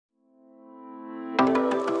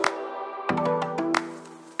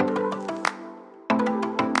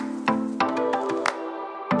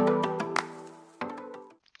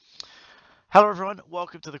Hello, everyone.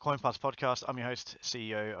 Welcome to the coinpass podcast. I'm your host,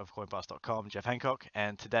 CEO of coinpass.com, Jeff Hancock,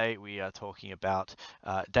 and today we are talking about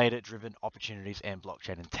data-driven opportunities and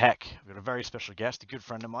blockchain and tech. We've got a very special guest, a good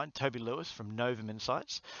friend of mine, Toby Lewis from Novum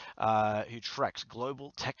Insights, who tracks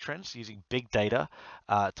global tech trends using big data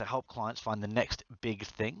to help clients find the next big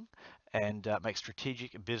thing and make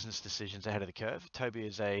strategic business decisions ahead of the curve. Toby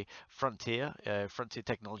is a Frontier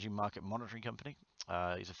technology market monitoring company.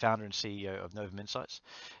 He's a founder and CEO of Novum Insights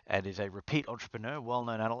and is a repeat entrepreneur,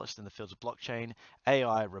 well-known analyst in the fields of blockchain,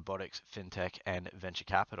 AI, robotics, fintech, and venture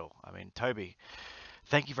capital. I mean, Toby,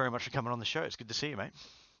 thank you very much for coming on the show. It's good to see you, mate.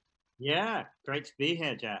 Yeah, great to be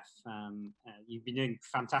here, Jeff. You've been doing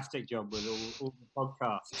a fantastic job with all the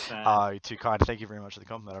podcasts. You're too kind. Thank you very much for the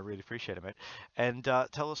compliment. I really appreciate it, mate. And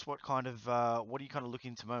tell us what are you kind of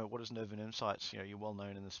looking to know? What is Novum Insights? You know, you're well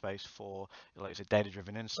known in the space for, like I said,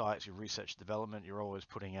 data-driven insights, your research development. You're always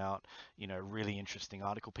putting out, really interesting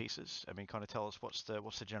article pieces. I mean, kind of tell us what's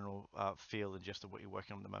the general feel and gist of what you're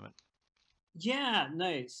working on at the moment. Yeah,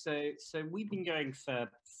 no. So we've been going for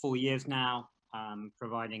 4 years now,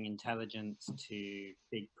 providing intelligence to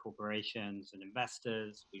big corporations and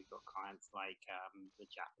investors. We've got clients like the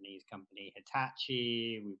Japanese company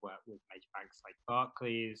Hitachi. We've worked with major banks like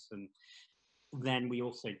Barclays, and then we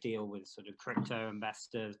also deal with sort of crypto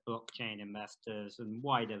investors, blockchain investors, and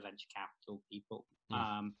wider venture capital people.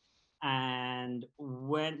 Mm. And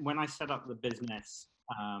when I set up the business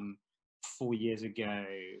 4 years ago,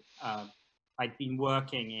 uh, I'd been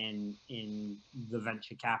working in the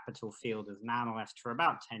venture capital field as an analyst for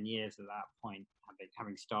about 10 years at that point,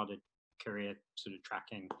 having started career sort of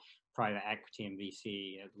tracking private equity and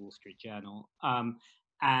VC at the Wall Street Journal.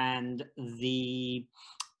 And the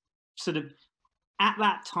sort of at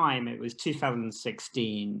that time, it was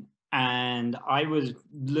 2016, and I was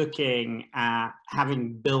looking at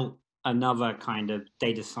having built another kind of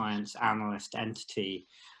data science analyst entity.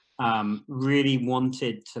 Really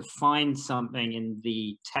wanted to find something in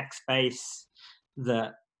the tech space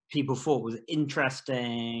that people thought was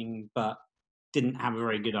interesting, but didn't have a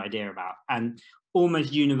very good idea about. And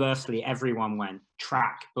almost universally, everyone went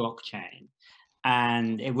track blockchain.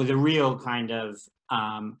 And it was a real kind of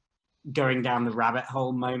going down the rabbit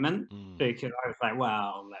hole moment, Mm. because I was like,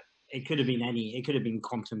 well, it could have been it could have been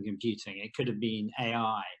quantum computing, it could have been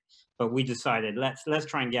AI, but we decided let's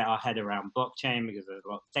try and get our head around blockchain because there's a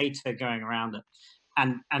lot of data going around it,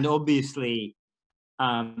 and obviously,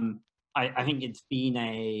 I think it's been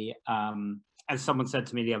as someone said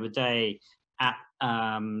to me the other day at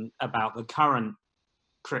about the current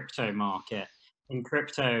crypto market. In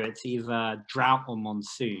crypto, it's either drought or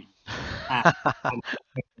monsoon. And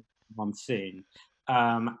monsoon.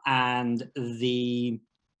 And the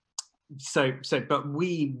but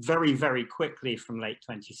we very very quickly from late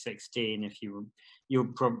 2016, if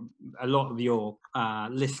a lot of your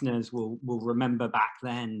listeners will remember back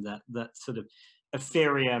then that sort of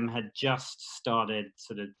Ethereum had just started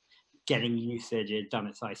sort of getting usage. It had done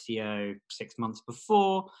its ICO 6 months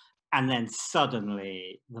before, and then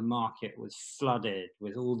suddenly the market was flooded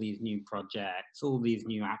with all these new projects, all these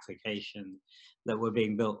new applications that were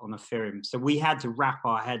being built on Ethereum. So we had to wrap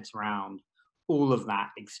our heads around all of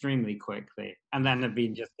that extremely quickly, and then have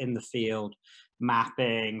been just in the field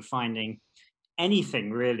mapping, finding anything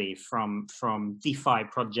really from DeFi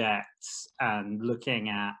projects and looking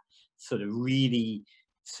at sort of really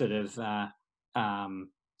sort of um,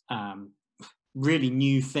 um, really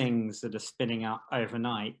new things that are spinning up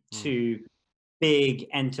overnight Mm. to big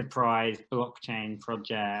enterprise blockchain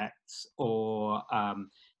projects, or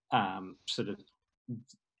sort of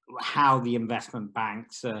how the investment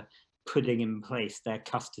banks are putting in place their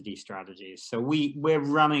custody strategies. So we're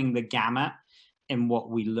running the gamut in what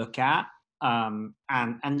we look at,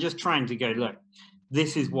 and just trying to go, look,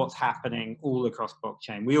 this is what's happening all across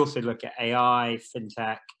blockchain. We also look at AI,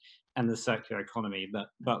 fintech, and the circular economy,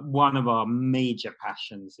 but one of our major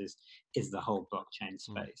passions is the whole blockchain Mm.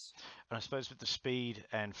 space. And I suppose with the speed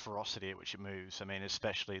and ferocity at which it moves, I mean,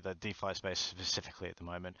 especially the DeFi space specifically at the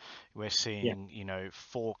moment, we're Yeah, seeing,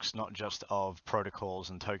 forks not just of protocols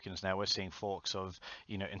and tokens now, we're seeing forks of,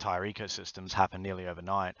 entire ecosystems happen nearly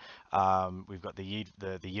overnight. We've got the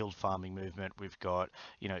yield farming movement. We've got,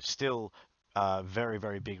 still very,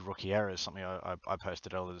 very big rookie errors. Something I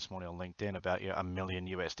posted earlier this morning on LinkedIn about a million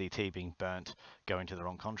USDT being burnt going to the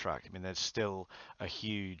wrong contract. I mean, there's still a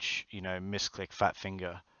huge, misclick, fat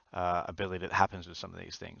finger ability that happens with some of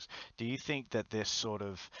these things. Do you think that this sort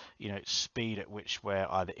of, speed at which we're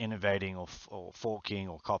either innovating or forking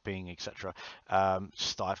or copying, etc.,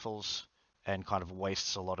 stifles and kind of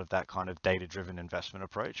wastes a lot of that kind of data-driven investment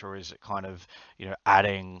approach, or is it kind of,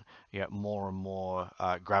 adding, more and more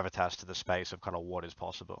gravitas to the space of kind of what is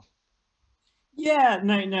possible? Yeah,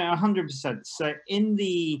 no, 100%. So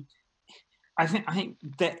I think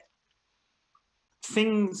that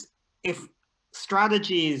things, if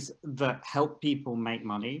strategies that help people make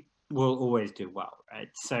money will always do well, right?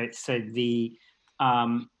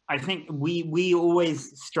 I think we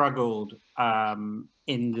always struggled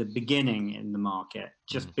in the beginning in the market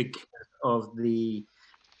just because of it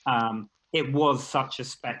was such a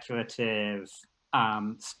speculative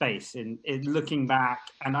space. In looking back,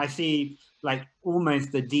 and I see like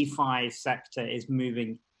almost the DeFi sector is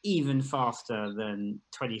moving even faster than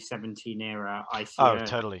 2017 era Oh, ICO.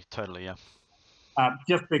 totally, yeah.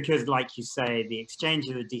 Just because, like you say, the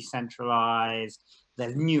exchanges are decentralized,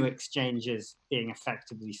 there's new exchanges being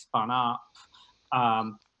effectively spun up.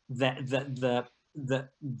 The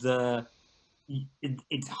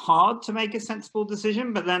it's hard to make a sensible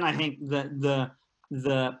decision, but then I think that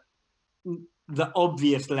the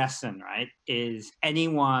obvious lesson, right, is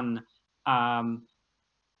anyone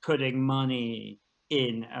putting money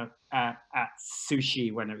in at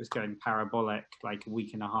sushi when it was going parabolic like a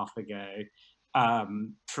week and a half ago,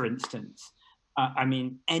 for instance. I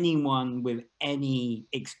mean, anyone with any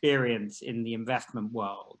experience in the investment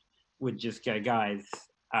world would just go, guys,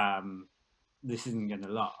 this isn't going to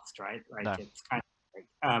last, right? Like No. it's kind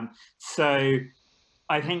of so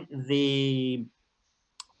I think the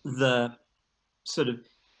sort of,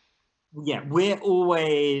 yeah, we're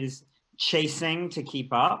always chasing to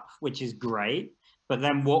keep up, which is great. But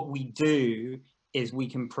then what we do is we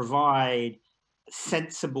can provide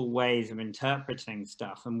sensible ways of interpreting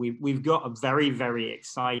stuff. And we've got a very, very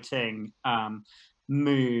exciting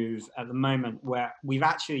move at the moment where we've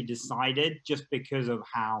actually decided, just because of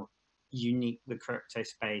how unique the crypto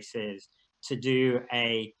space is, to do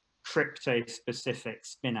a crypto specific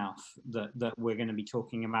spin-off that we're going to be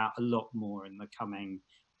talking about a lot more in the coming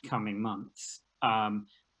months.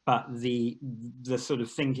 But the sort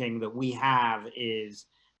of thinking that we have is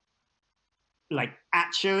like,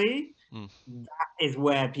 actually, that is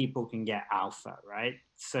where people can get alpha, right?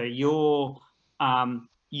 So you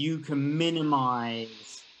can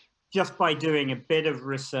minimize, just by doing a bit of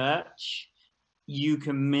research, you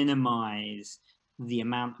can minimize the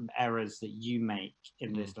amount of errors that you make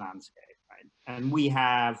in this landscape, right? And we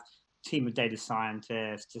have a team of data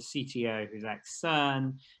scientists, a CTO who's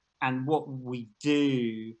ex-CERN, and what we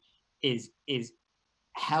do is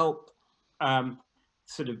help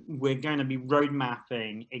sort of, we're going to be road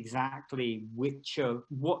mapping exactly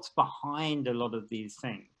what's behind a lot of these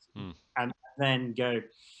things, and then go,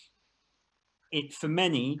 for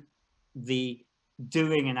many, the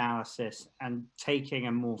doing analysis and taking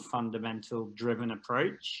a more fundamental driven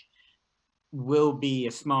approach will be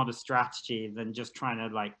a smarter strategy than just trying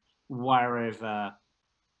to like wire over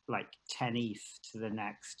like 10 ETH to the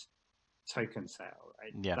next token sale,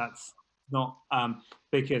 right? Yeah. That's not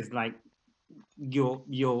because like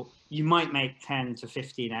you might make 10 to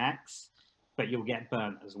 15x, but you'll get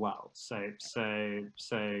burnt as well. So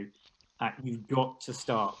you've got to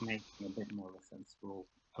start making a bit more of a sensible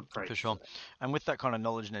approach. For sure. To it. And with that kind of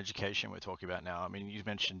knowledge and education we're talking about now, I mean, you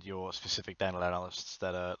mentioned your specific data analysts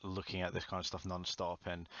that are looking at this kind of stuff nonstop,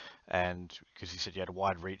 and because you said you had a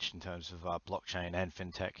wide reach in terms of blockchain and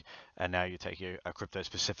fintech, and now you take a crypto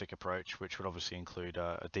specific approach, which would obviously include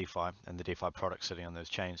a DeFi and the DeFi products sitting on those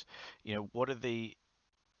chains.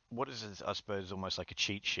 What is it, I suppose, almost like a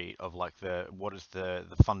cheat sheet of like what is the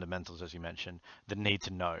fundamentals, as you mentioned, the need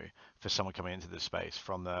to know for someone coming into this space,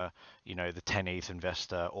 from the 10 ETH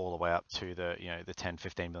investor all the way up to the 10,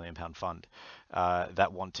 15 million pound fund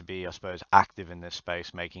that want to be, I suppose, active in this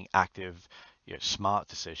space, making active, smart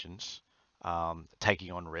decisions,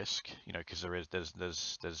 taking on risk, because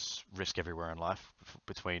there's risk everywhere in life,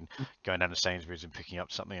 between going down to Sainsbury's and picking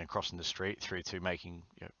up something and crossing the street through to making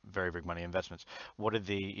very big money investments. What are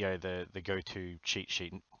the go-to cheat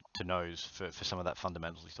sheet to knows for some of that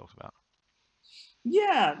fundamentals you talked about?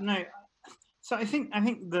 Yeah, no. So I think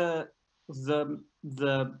the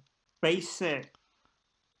basic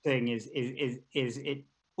thing is it,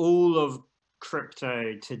 all of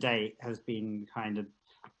crypto to date has been kind of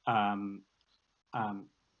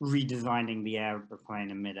redesigning the airplane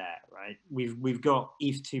in midair, right? We've got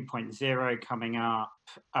ETH 2.0 coming up,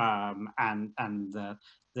 and the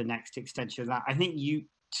next extension of that. I think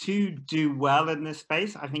to do well in this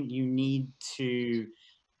space, I think you need to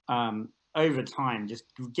over time just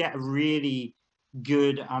get a really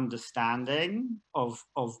good understanding of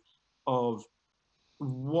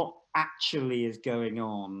what actually is going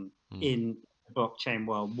on in blockchain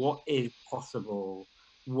world, what is possible,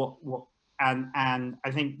 what, and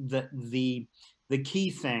I think that the key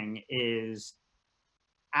thing is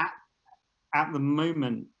at at the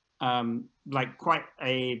moment, like quite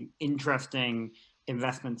a interesting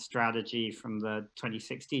investment strategy from the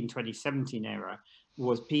 2016, 2017 era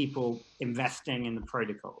was people investing in the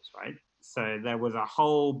protocols, right? So there was a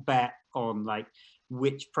whole bet on like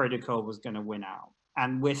which protocol was going to win out.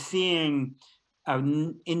 And we're seeing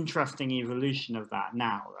an interesting evolution of that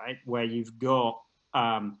now, right? Where you've got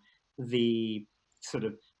the sort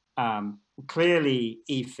of clearly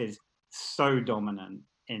ETH is so dominant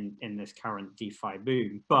in this current DeFi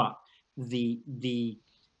boom, but you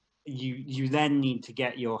then need to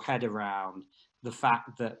get your head around the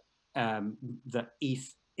fact that that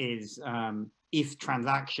ETH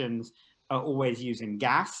transactions are always using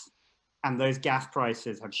gas, and those gas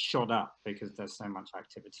prices have shot up because there's so much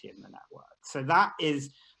activity in the network. So that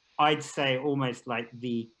is, I'd say, almost like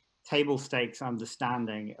the table stakes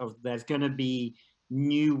understanding of there's going to be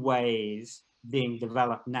new ways being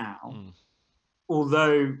developed now.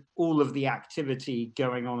 Although all of the activity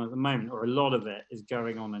going on at the moment, or a lot of it, is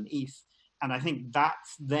going on in ETH. And I think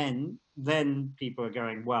that's then people are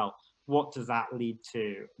going, well, what does that lead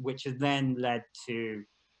to? Which has then led to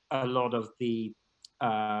a lot of the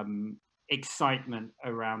excitement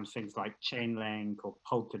around things like Chainlink or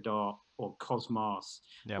Polkadot or Cosmos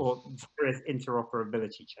or various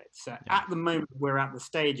interoperability chains. So at the moment, we're at the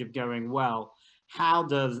stage of going, well, how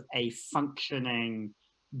does a functioning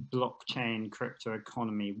blockchain crypto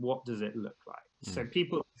economy, what does it look like? So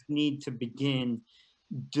people need to begin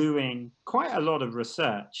doing quite a lot of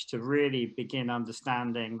research to really begin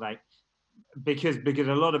understanding, like, because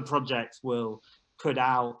a lot of projects will put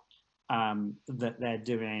out that they're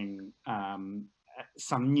doing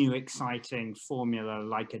some new exciting formula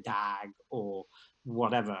like a DAG or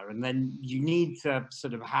whatever, and then you need to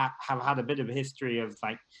sort of have had a bit of a history of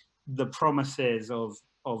like the promises of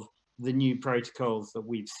the new protocols that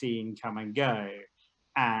we've seen come and go,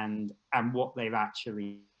 and what they've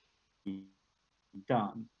actually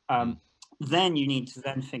done. Then you need to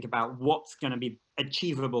then think about what's going to be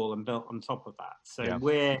achievable and built on top of that. So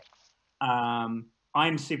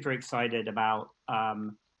I'm super excited about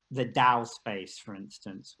the DAO space, for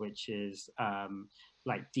instance, which is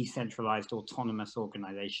like decentralized autonomous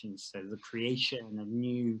organizations. So the creation of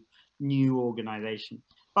new organization.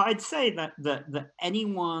 But I'd say that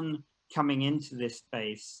anyone coming into this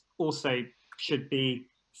space also should be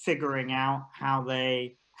figuring out how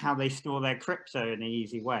they store their crypto in an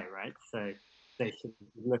easy way, right? So they should be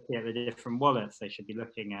looking at the different wallets. They should be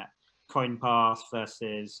looking at coinpass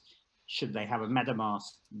versus, should they have a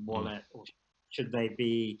MetaMask wallet, or should they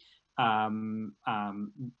be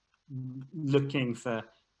looking for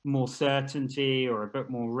more certainty or a bit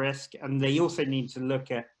more risk? And they also need to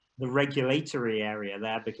look at the regulatory area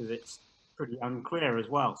there, because it's pretty unclear as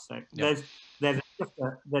well. So there's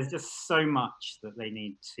just so much that they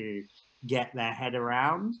need to get their head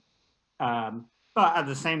around. But at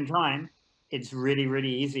the same time, it's really,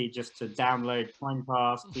 really easy just to download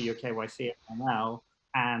CoinPass, do your KYC at ML,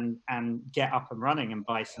 and get up and running and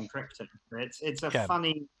buy some crypto.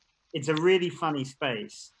 It's a really funny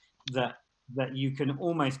space that you can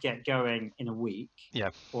almost get going in a week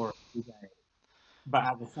or a few days. But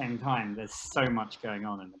at the same time, there's so much going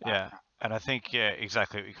on in the background. And I think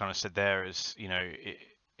exactly what you kind of said there is,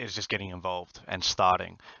 is just getting involved and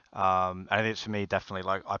starting. And I think for me, definitely,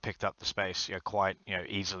 like, I picked up the space quite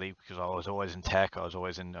easily, because I was always in tech, I was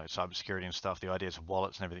always in cybersecurity and stuff, the ideas of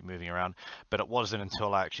wallets and everything moving around. But it wasn't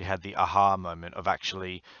until I actually had the aha moment of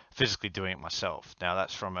actually physically doing it myself. Now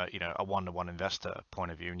that's from a one-to-one investor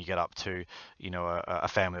point of view, and you get up to a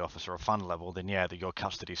family office or a fund level, then your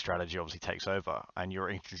custody strategy obviously takes over, and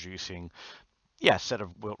you're introducing set of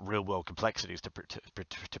real world complexities to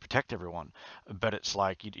protect everyone. But it's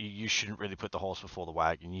like you shouldn't really put the horse before the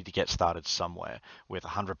wagon. You need to get started somewhere. With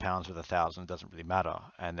 £100, with 1,000, it doesn't really matter.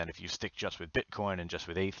 And then if you stick just with Bitcoin and just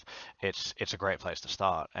with ETH, it's a great place to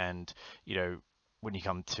start. And when you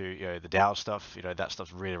come to the DAO stuff, that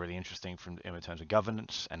stuff's really, really interesting in terms of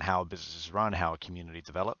governance and how a business is run, how a community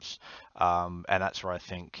develops, and that's where I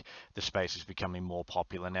think the space is becoming more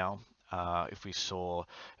popular now. If we saw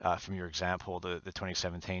from your example the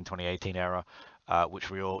 2017, 2018 era,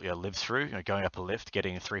 which we all lived through, going up a lift,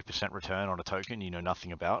 getting a 3% return on a token you know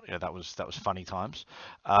nothing about, that was funny times.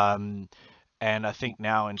 And I think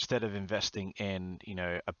now, instead of investing in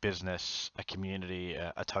a business, a community,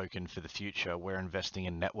 a token for the future, we're investing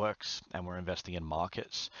in networks and we're investing in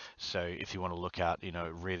markets. So if you want to look at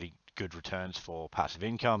really good returns for passive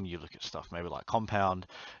income. You look at stuff maybe like Compound,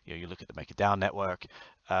 you look at the MakerDAO network,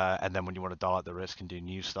 and then when you want to dial up the risk and do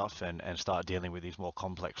new stuff and start dealing with these more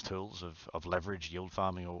complex tools of leverage, yield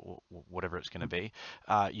farming, or whatever it's going to be,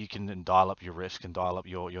 you can then dial up your risk and dial up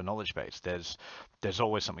your knowledge base. There's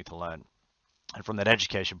always something to learn. And from that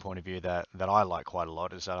education point of view, that I like quite a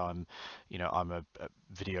lot is that I'm a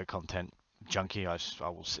video content junkie. I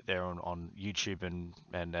will sit there on YouTube and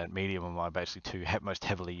Medium are my basically two most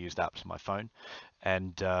heavily used apps on my phone,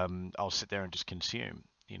 and I'll sit there and just consume.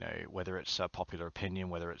 Whether it's a popular opinion,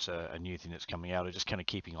 whether it's a new thing that's coming out, or just kind of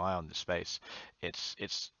keeping an eye on the space.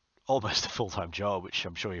 It's almost a full-time job, which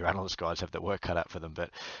I'm sure your analyst guys have their work cut out for them.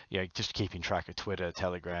 But just keeping track of Twitter,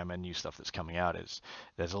 Telegram, and new stuff that's coming out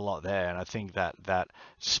there's a lot there. And I think that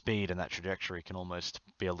speed and that trajectory can almost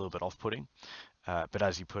be a little bit off-putting. But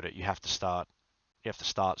as you put it, you have to start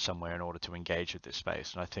somewhere in order to engage with this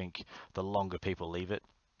space. And I think the longer people leave it,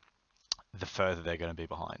 the further they're going to be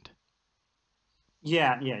behind.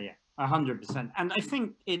 Yeah, 100%. And I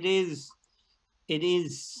think it is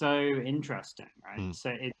so interesting, right?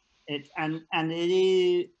 So it is, and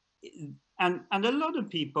a lot of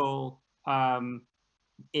people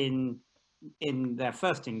in their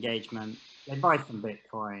first engagement, they buy some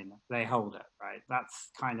Bitcoin, they hold it, right?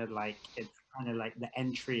 It's kind of like the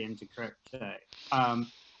entry into crypto. I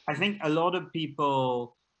think a lot of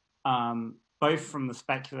people, both from the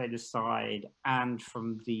speculator side and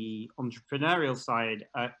from the entrepreneurial side,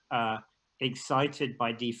 are excited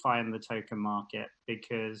by DeFi and the token market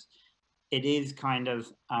because it is kind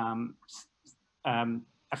of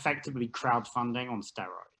effectively crowdfunding on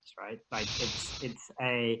steroids, right? Like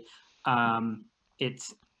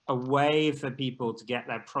it's a way for people to get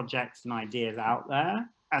their projects and ideas out there.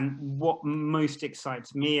 And what most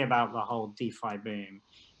excites me about the whole DeFi boom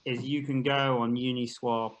is you can go on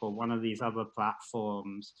Uniswap or one of these other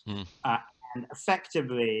platforms and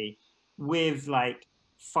effectively with like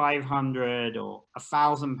 500 or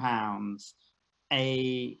 £1,000,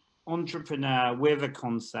 a entrepreneur with a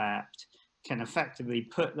concept can effectively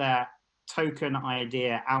put their token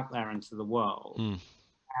idea out there into the world.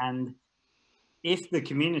 And if the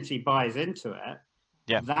community buys into it,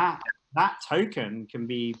 that token can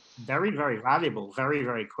be very, very valuable very,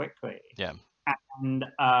 very quickly. And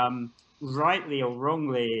rightly or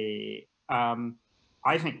wrongly,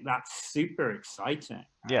 I think that's super exciting.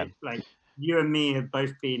 Right? Like you and me have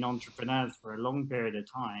both been entrepreneurs for a long period of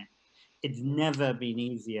time. It's never been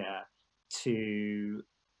easier to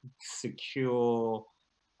secure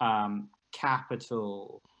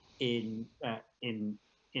capital in a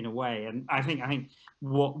way. And I think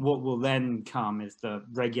what will then come is the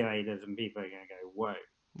regulators and people are going to go, whoa,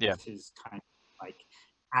 this is kind of like,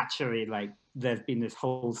 actually, like there's been this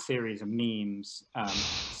whole series of memes,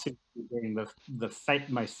 being the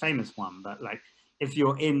most famous one, but like if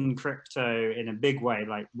you're in crypto in a big way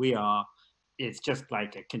like we are, it's just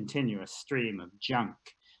like a continuous stream of junk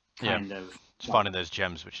kind of. It's finding those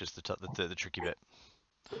gems, which is the tricky bit.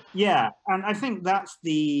 Yeah, and I think that's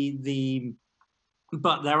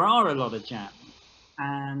but there are a lot of gems,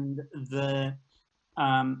 and the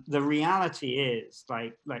reality is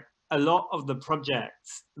like a lot of the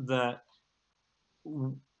projects that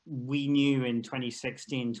we knew in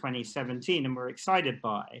 2016, 2017, and were excited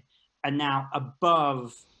by, are now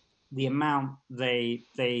above the amount they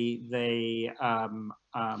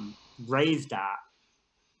raised at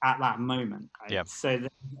that moment. Right? So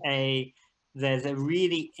there's a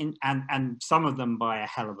really and some of them by a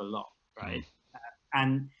hell of a lot, right?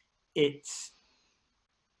 And it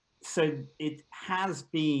has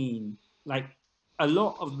been like a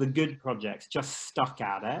lot of the good projects just stuck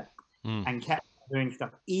at it and kept doing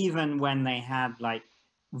stuff, even when they had like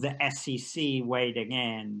the SEC wading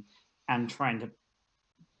in and trying to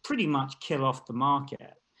pretty much kill off the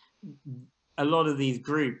market. A lot of these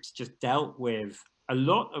groups just dealt with a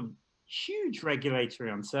lot of huge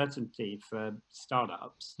regulatory uncertainty for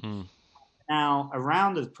startups. Now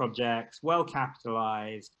around as projects, well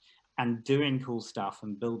capitalized and doing cool stuff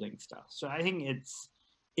and building stuff. So I think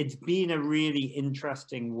it's been a really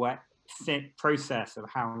interesting process of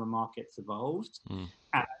how the market's evolved. And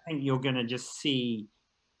I think you're going to just see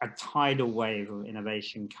a tidal wave of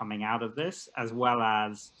innovation coming out of this, as well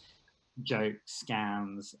as jokes,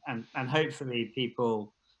 scams, and hopefully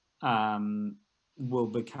people will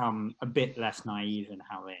become a bit less naive in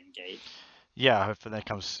how they engage. Yeah, hopefully that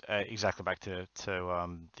comes exactly back to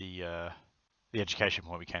the education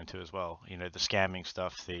point we came to as well. The scamming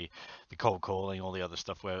stuff, the cold calling, all the other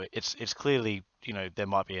stuff where it's clearly there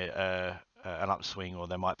might be an upswing or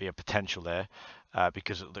there might be a potential there,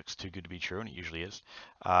 because it looks too good to be true, and it usually is.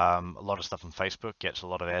 A lot of stuff on Facebook gets a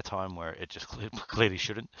lot of airtime where it just clearly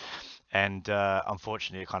shouldn't. And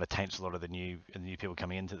unfortunately, it kind of taints a lot of the new people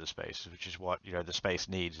coming into the space, which is what the space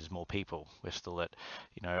needs is more people. We're still at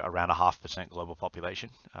around a 0.5% global population.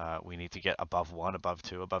 We need to get above 1, above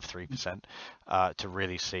 2, above 3% to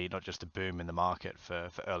really see not just a boom in the market for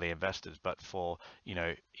early investors, but for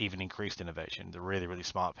even increased innovation. The really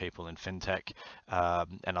smart people in fintech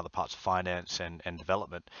and other parts of finance and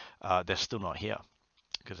development, they're still not here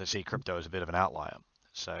because they see crypto as a bit of an outlier.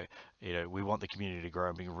 So, we want the community to grow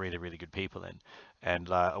and bring really good people in. And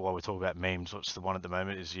while we're talking about memes, what's the one at the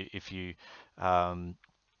moment is if you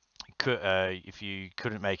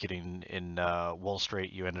couldn't make it in Wall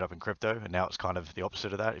Street, you ended up in crypto, and now it's kind of the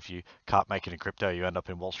opposite of that. If you can't make it in crypto, you end up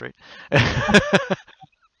in Wall Street. Okay.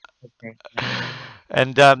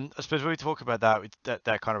 And I suppose when we talk about that,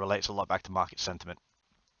 that kind of relates a lot back to market sentiment.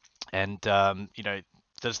 And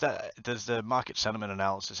does the market sentiment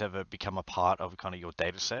analysis ever become a part of kind of your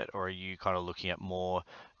data set, or are you kind of looking at more,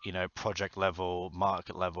 project level,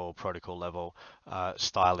 market level, protocol level,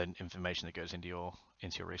 style and information that goes into your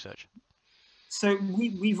research? So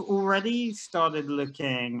we've already started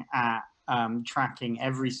looking at tracking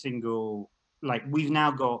every single, like we've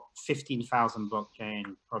now got 15,000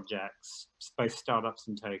 blockchain projects, both startups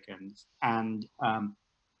and tokens, and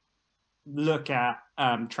look at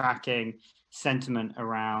tracking sentiment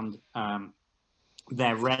around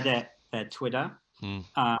their Reddit, their Twitter, Mm.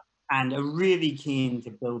 and are really keen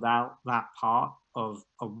to build out that part of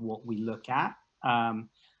what we look at. I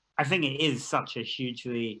think it is such a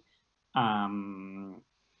hugely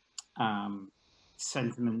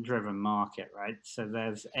sentiment driven market, right? So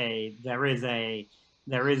there is a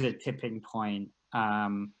tipping point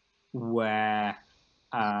where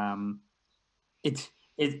it's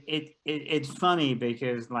it's funny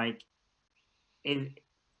because like it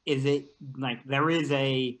is it like there is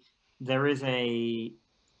a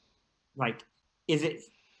like is it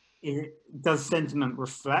does sentiment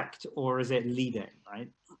reflect or is it leading, right?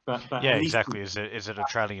 But Yeah, at least exactly. Is it a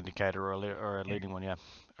trailing indicator or a leading one? Yeah,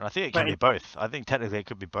 and I think it can but be both. I think technically it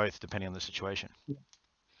could be both depending on the situation.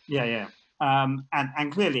 yeah.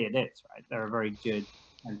 And clearly it is, right? They're a very good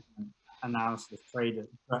analysis traders,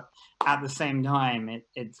 but at the same time,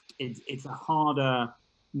 it's a harder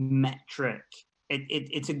metric.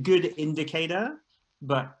 It's a good indicator,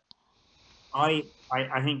 but I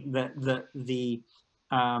think that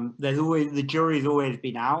there's always the jury's always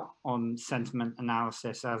been out on sentiment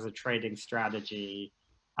analysis as a trading strategy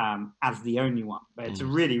as the only one, but it's a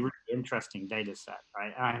Mm. really interesting data set,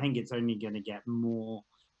 right? And I think it's only going to get more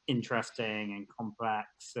interesting and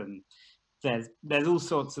complex, and there's all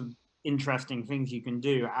sorts of interesting things you can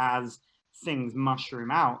do as things mushroom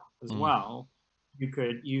out as Mm. well.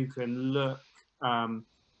 You can look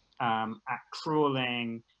at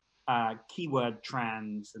crawling keyword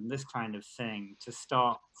trends and this kind of thing to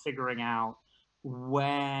start figuring out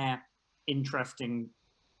where interesting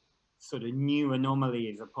sort of new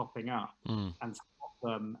anomalies are popping up Mm. and spot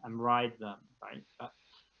them and ride them, right? But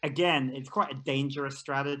again, it's quite a dangerous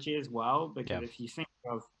strategy as well, Yeah. because if you think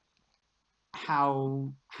of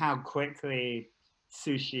how quickly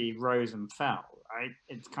sushi rose and fell, right?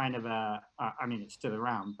 It's kind of I mean, it's still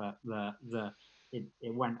around, but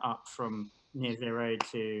it went up from near zero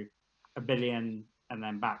to a billion and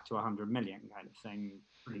then back to 100 million kind of thing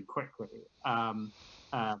pretty quickly,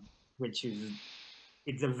 uh, which is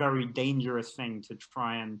it's a very dangerous thing to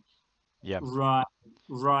try and Yeah. ride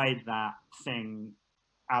ride that thing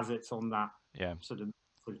as it's on that Yeah. sort of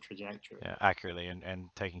trajectory. Yeah, accurately and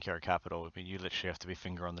taking care of capital. I mean, you literally have to be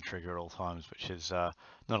finger on the trigger at all times, which is not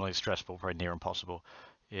only stressful, very near impossible.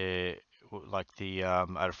 Eh, like I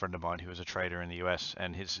had a friend of mine who was a trader in the US,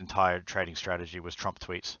 and his entire trading strategy was Trump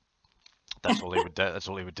tweets. That's all he would do. That's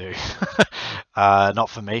all he would do. Not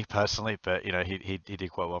for me personally, but he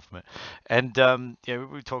did quite well from it. And yeah,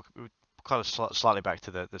 we kind of slightly back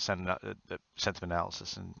to the sentiment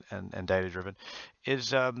analysis and data driven.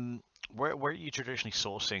 Is where are you traditionally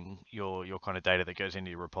sourcing your kind of data that goes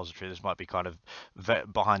into your repository? This might be kind of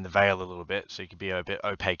behind the veil a little bit, so you could be a bit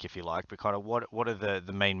opaque if you like. But kind of what are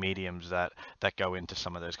the main mediums that go into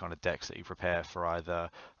some of those kind of decks that you prepare for either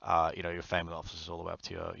your family offices all the way up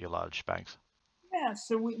to your large banks? Yeah,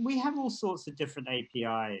 so we have all sorts of different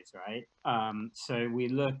APIs, right? So we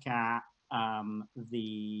look at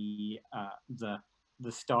the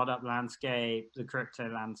startup landscape, the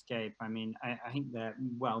crypto landscape. I mean, I think they're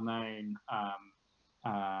well known.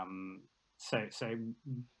 So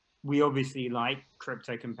we obviously like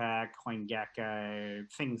Crypto Compare,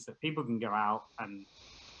 CoinGecko, things that people can go out and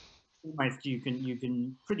almost you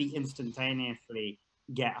can pretty instantaneously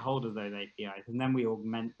get hold of those APIs, and then we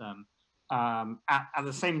augment them. At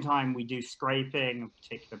the same time, we do scraping of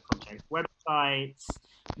particular project websites.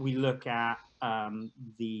 We look at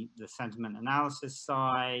the sentiment analysis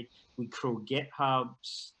side. We crawl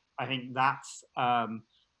GitHubs. I think that's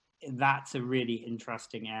a really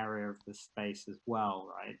interesting area of the space as well,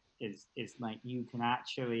 right? Is like you can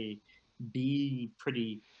actually be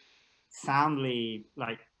pretty soundly,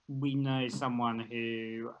 like we know someone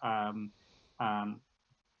who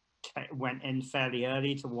went in fairly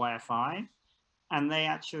early to YFI, and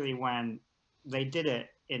they did it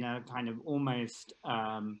in a kind of almost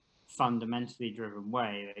fundamentally driven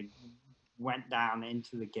way. They went down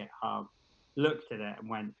into the GitHub, looked at it, and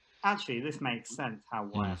went, actually, this makes sense how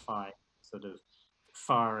YFI sort of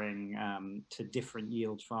firing to different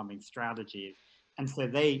yield farming strategies. And so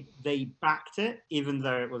they backed it, even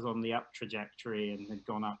though it was on the up trajectory and had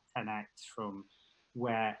gone up 10x from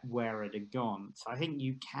where it had gone. So I think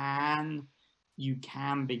you can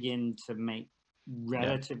begin to make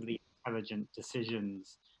relatively intelligent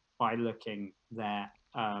decisions by looking there.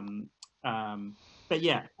 But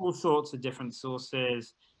yeah, all sorts of different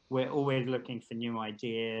sources. We're always looking for new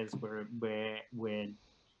ideas. We're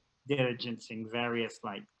diligencing various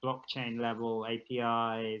like blockchain level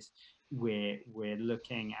APIs. We're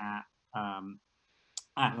looking at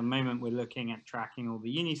the moment we're looking at tracking all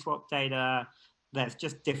the Uniswap data. There's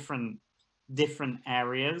just different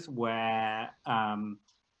areas where and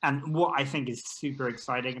what I think is super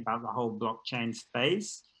exciting about the whole blockchain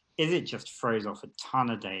space is it just throws off a ton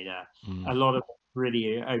of data. A lot of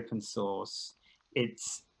really open source.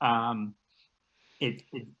 It's it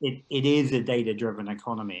is a data driven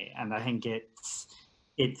economy, and I think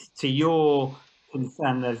it's to your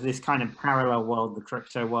concern. There's this kind of parallel world, the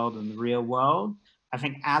crypto world and the real world. I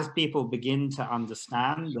think as people begin to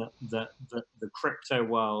understand that the crypto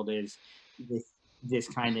world is this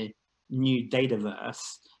kind of new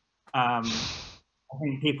dataverse, I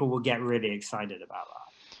think people will get really excited about that.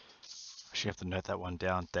 Actually, have to note that one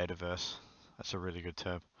down. Dataverse. That's a really good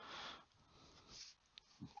term.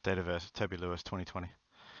 Dataverse. Toby Lewis, 2020.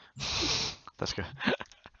 That's good.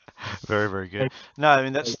 Very, very good. No, I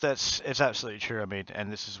mean it's absolutely true. I mean,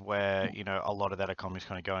 and this is where, a lot of that economy is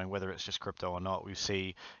kind of going, whether it's just crypto or not. We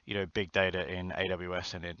see, big data in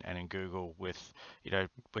AWS and in Google with, we're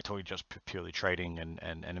talking just purely trading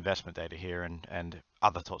and investment data here and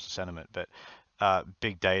other sorts of sentiment, but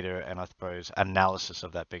big data and I suppose analysis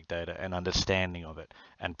of that big data and understanding of it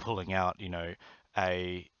and pulling out,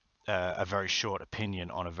 a a very short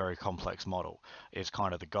opinion on a very complex model is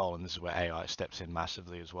kind of the goal, and this is where AI steps in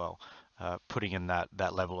massively as well. Putting in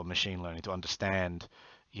that level of machine learning to understand,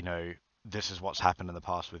 this is what's happened in the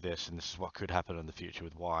past with this, and this is what could happen in the future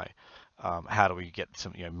with Y. How do we get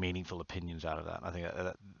some meaningful opinions out of that? I think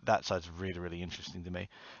that side's really, really interesting to me.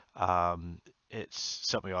 It's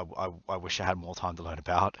something I wish I had more time to learn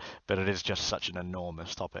about, but it is just such an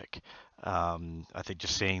enormous topic. I think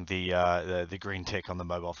just seeing the green tick on the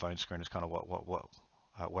mobile phone screen is kind of what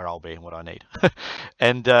where I'll be and what I need.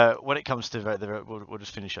 And when it comes to we'll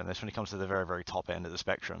just finish on this. When it comes to the very, very top end of the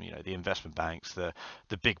spectrum, the investment banks, the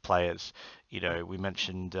big players, we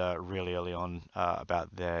mentioned really early on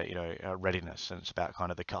about their readiness, and it's about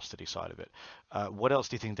kind of the custody side of it. What else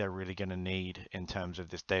do you think they're really going to need in terms of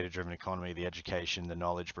this data-driven economy, the education, the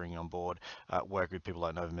knowledge, bringing on board, work with people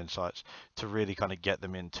like Novum Insights to really kind of get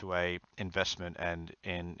them into a investment and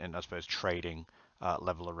in I suppose trading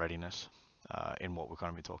level of readiness in what we're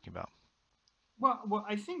going to be talking about? Well,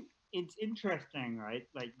 I think it's interesting, right?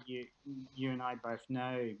 Like you and I both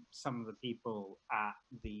know some of the people at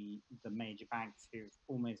the major banks who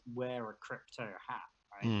almost wear a crypto hat,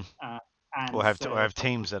 right? Mm. And Or have so, or have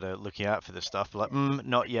teams that are looking out for this stuff, like,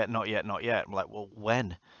 not yet, not yet, not yet. I'm like, well,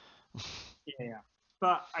 when? yeah.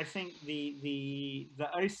 But I think the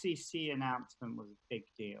OCC announcement was a big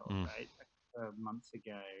deal, Mm. right? Months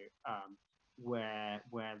ago, where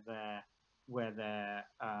they're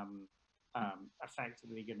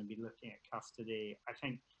effectively going to be looking at custody. I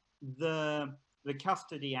think the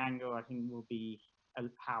custody angle, I think, will be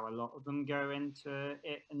how a lot of them go into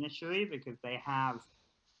it initially, because they have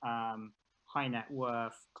high net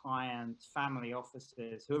worth clients, family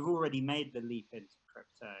offices who have already made the leap into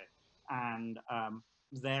crypto, and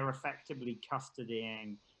they're effectively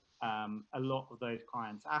custodying a lot of those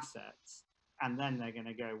clients' assets. And then they're going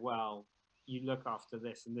to go, well, you look after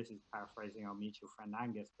this, and this is paraphrasing our mutual friend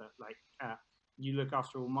Angus, but like you look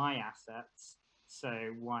after all my assets,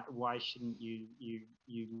 so why shouldn't you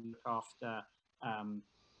look after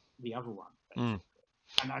the other one, Mm. basically?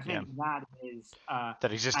 And I Yeah, think that is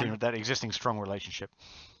that existing strong relationship.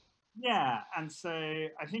 Yeah, and so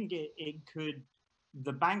I think it could,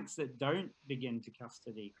 the banks that don't begin to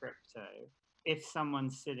custody crypto, if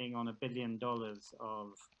someone's sitting on $1 billion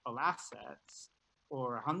of assets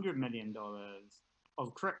or $100 million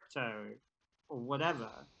of crypto or whatever,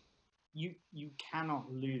 you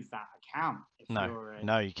cannot lose that account if No, you're a,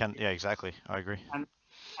 no, you if can. you're, Yeah, exactly. I agree.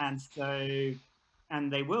 and so,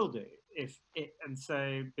 and they will do if it, and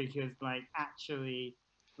so because like actually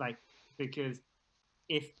like because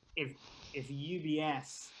if if if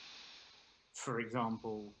UBS, for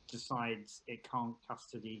example, decides it can't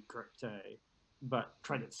custody crypto, but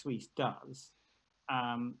Credit Suisse does,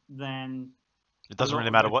 then It a doesn't lot really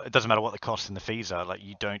of matter those. what it doesn't matter what the costs and the fees are. Like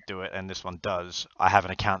you don't do it, and this one does. I have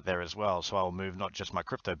an account there as well, so I'll move not just my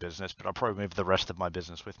crypto business, but I'll probably move the rest of my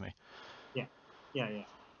business with me. Yeah, yeah.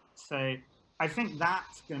 So I think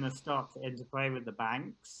that's going to start to interplay with the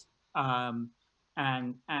banks, and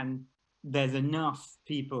there's enough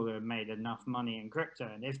people who have made enough money in crypto,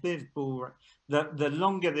 and if this the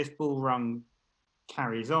longer this bull run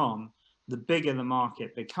carries on, the bigger the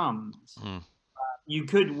market becomes. Mm, You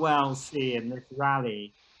could well see in this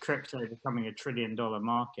rally crypto becoming $1 trillion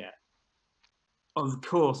market. Of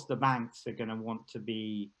course, the banks are going to want to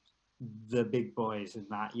be the big boys in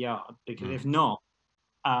that yard because mm. if not,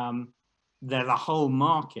 um, there's a whole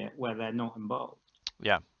market where they're not involved.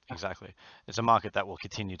 Yeah, exactly. It's a market that will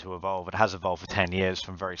continue to evolve. It has evolved for 10 years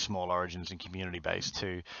from very small origins and community based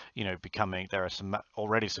to, becoming, there are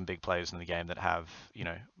already some big players in the game that have,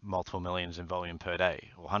 multiple millions in volume per day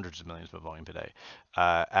or hundreds of millions of volume per day.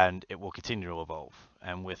 And it will continue to evolve.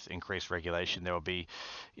 And with increased regulation, there will be,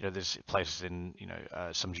 there's places in,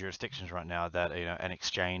 some jurisdictions right now that, an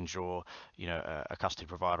exchange or, a custody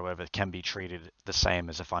provider or whatever can be treated the same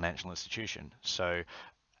as a financial institution. So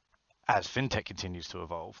as fintech continues to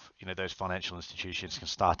evolve, those financial institutions can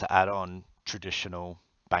start to add on traditional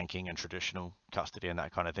banking and traditional custody and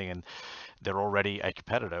that kind of thing, and they're already a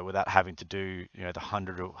competitor without having to do, the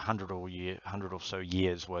hundred or so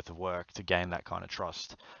years worth of work to gain that kind of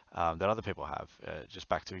trust that other people have. Just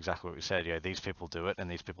back to exactly what we said, these people do it and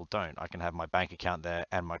these people don't. I can have my bank account there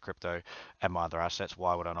and my crypto and my other assets.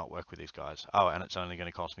 Why would I not work with these guys? Oh, and it's only going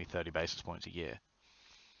to cost me 30 basis points a year.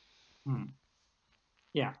 Hmm.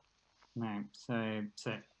 Yeah, no, so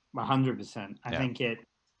 100%. I Yeah. think it,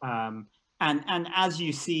 um, and as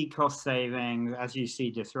you see cost savings, as you see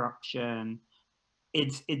disruption,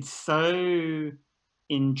 it's so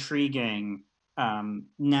intriguing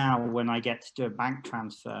now when I get to do a bank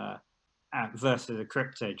transfer versus a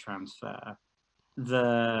crypto transfer.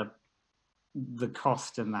 The the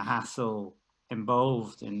cost and the hassle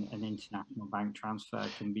involved in an international bank transfer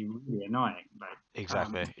can be really annoying.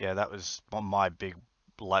 Exactly. Yeah, that was one of my big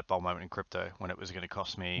light bulb moment in crypto when it was going to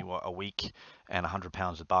cost me what, a week and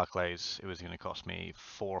 £100 at Barclays. It was going to cost me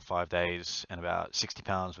 4 or 5 days and about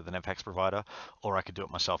 £60 with an FX provider, or I could do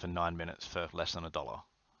it myself in 9 minutes for less than a dollar.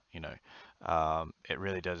 You know, it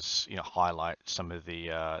really does, highlight some of the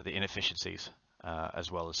inefficiencies.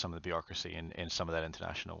 As well as some of the bureaucracy in some of that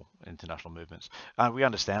international movements. We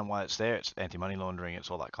understand why it's there. It's anti-money laundering.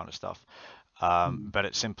 It's all that kind of stuff. But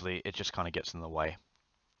it just kind of gets in the way.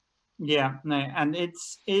 Yeah, no, and it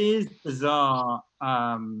is bizarre.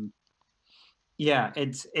 Yeah,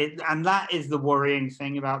 and that is the worrying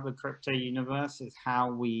thing about the crypto universe is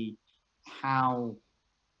how we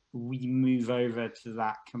move over to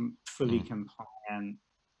that fully Mm, compliant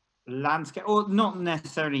landscape, or not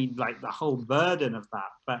necessarily like the whole burden of that,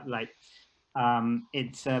 but like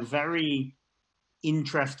it's a very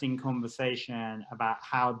interesting conversation about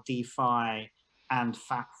how DeFi and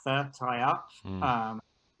FATFA tie up. mm,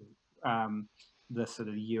 Um, the sort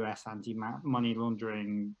of US anti-money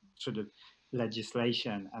laundering sort of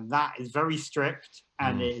legislation, and that is very strict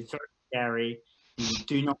and mm. it is very scary. You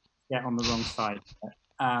do not get on the wrong side.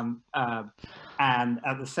 Um, uh, and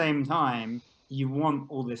at the same time, you want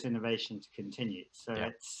all this innovation to continue. So Yeah,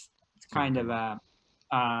 it's couldn't kind agree of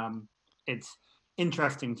more. it's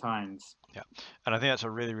interesting times. Yeah, and I think that's a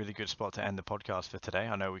really, really good spot to end the podcast for today.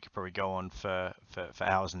 I know we could probably go on for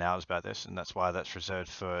hours and hours about this, and that's why that's reserved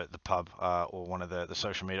for the pub or one of the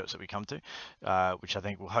social meetups that we come to, which I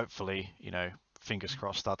think will hopefully, fingers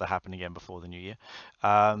crossed, start to happen again before the new year.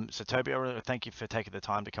 So Toby, I really thank you for taking the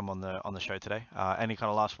time to come on the show today. Any kind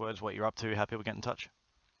of last words, what you're up to, how people get in touch?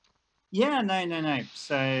 Yeah, no.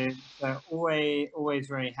 So always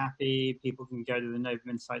very happy. People can go to the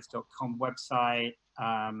novaminsights.com website.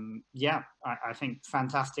 Yeah, I think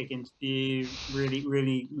fantastic interview.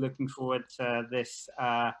 Really looking forward to this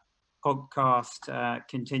podcast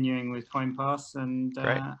continuing with coinpass, and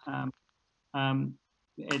Great.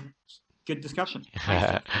 it's good discussion.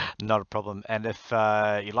 Thanks, Jeff. Not a problem. And if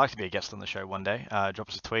you'd like to be a guest on the show one day, drop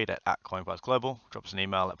us a tweet at CoinPass Global, drop us an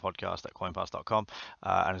email at podcast@coinpass.com.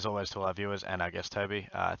 And as always, to all our viewers and our guest Toby,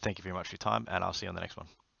 thank you very much for your time, and I'll see you on the next one.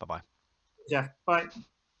 Bye-bye. Jeff, bye.